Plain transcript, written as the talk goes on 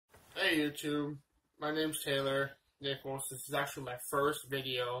Hey YouTube, my name's Taylor Nichols. This is actually my first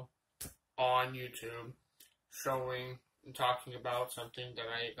video on YouTube showing and talking about something that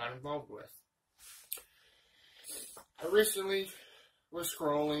I got involved with. I recently was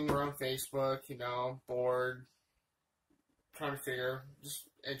scrolling around Facebook, bored, trying to figure just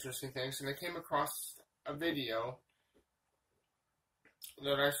interesting things, and I came across a video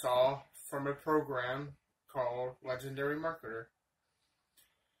that I saw from a program called Legendary Marketer.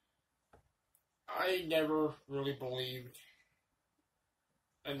 I never really believed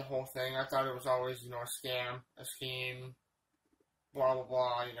in the whole thing. I thought it was always, a scam, a scheme, blah, blah,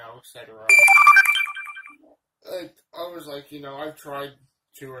 blah, etc. I was like, I've tried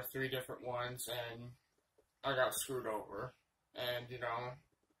 2 or 3 different ones, and I got screwed over. And,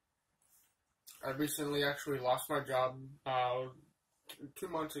 I recently actually lost my job 2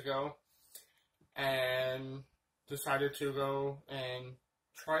 months ago, and decided to go and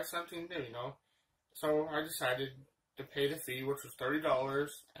try something new, So I decided to pay the fee, which was $30,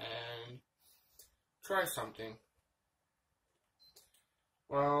 and try something.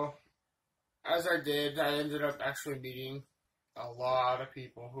 Well, as I did, I ended up actually meeting a lot of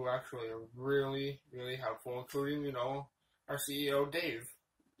people who actually are really, really helpful, including, our CEO, Dave.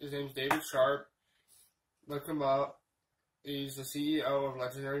 His name's David Sharp. Look him up. He's the CEO of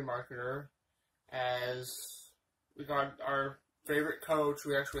Legendary Marketer. As we got our favorite coach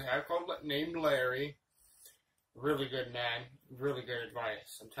we actually have named Larry. Really good man. Really good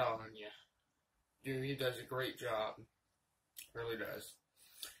advice. I'm telling you. Dude, he does a great job. Really does.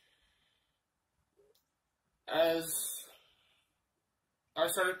 As I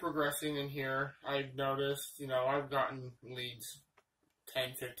started progressing in here, I've noticed, I've gotten leads,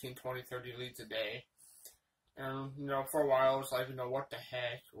 10, 15, 20, 30 leads a day. And, for a while, I was like, what the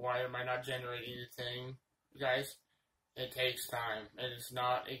heck? Why am I not generating anything? Guys, it takes time. It is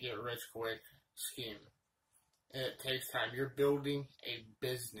not a get-rich-quick scheme. It takes time. You're building a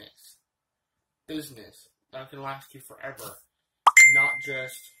business. Business that can last you forever. Not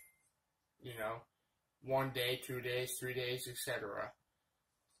just, 1 day, 2 days, 3 days, etc.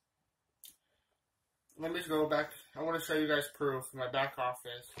 Let me go back. I want to show you guys proof in my back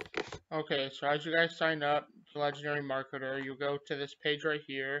office. Okay, so as you guys sign up to Legendary Marketer, you go to this page right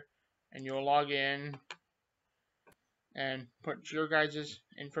here, and you'll log in and put your guys'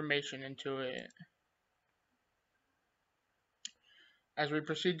 information into it. As we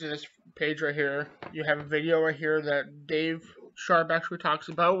proceed to this page right here, you have a video right here that Dave Sharp actually talks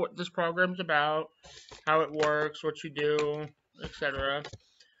about what this program's about, how it works, what you do, etc.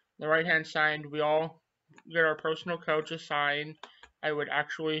 The right hand side, we all get our personal coach assigned. I would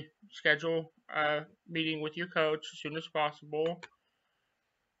actually schedule a meeting with your coach as soon as possible.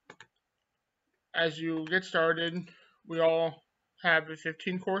 As you get started, we all have a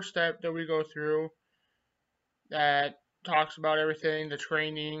 15-course step that we go through that talks about everything, the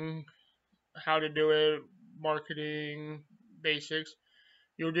training, how to do it, marketing, basics.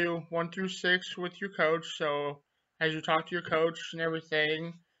 You'll do 1 through 6 with your coach, so as you talk to your coach and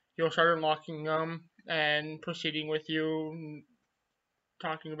everything, you'll start unlocking them and proceeding with you,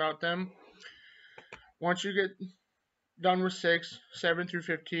 talking about them. Once you get done with 6, 7 through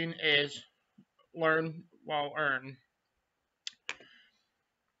 15 is learn while earn.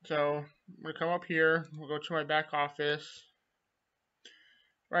 So I'm going to come up here, we'll go to my back office.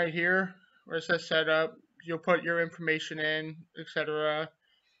 Right here, where it says setup, you'll put your information in, etc.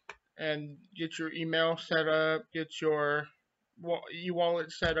 and get your email set up, get your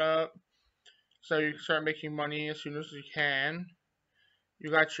e-wallet set up, so you can start making money as soon as you can. You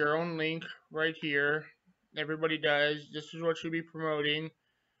got your own link right here. Everybody does. This is what you'll be promoting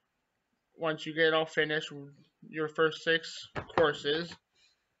once you get all finished with your first 6 courses.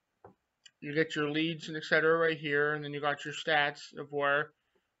 You get your leads and etc. right here, and then you got your stats of where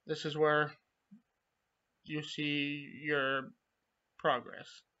this is where you see your progress.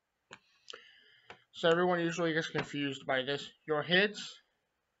 So everyone usually gets confused by this. Your hits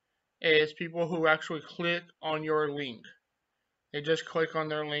is people who actually click on your link. They just click on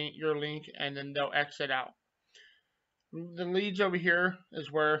your link, and then they'll exit out. The leads over here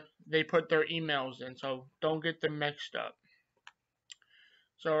is where they put their emails in, so don't get them mixed up.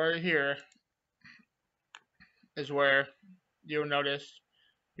 So right here is where you'll notice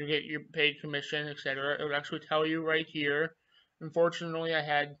you get your paid commission, etc. It would actually tell you right here. Unfortunately, I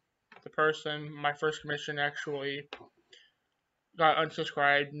had my first commission actually got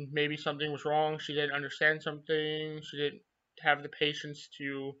unsubscribed. Maybe something was wrong. She didn't understand something. She didn't have the patience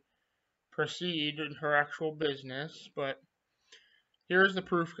to proceed in her actual business. But here's the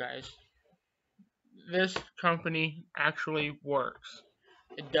proof, guys. This company actually works.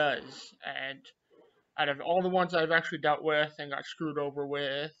 It does. And out of all the ones I've actually dealt with and got screwed over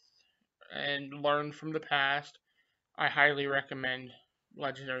with and learned from the past, I highly recommend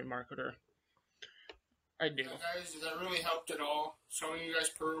Legendary Marketer. I do. Now guys, that really helped at all. Showing you guys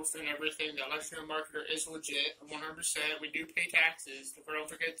proof and everything that Legendary Marketer is legit, 100%. We do pay taxes. Don't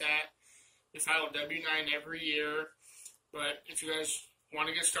forget that. We file a W-9 every year. But if you guys want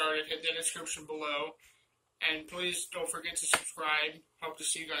to get started, hit the description below. And please don't forget to subscribe. Hope to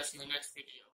see you guys in the next video.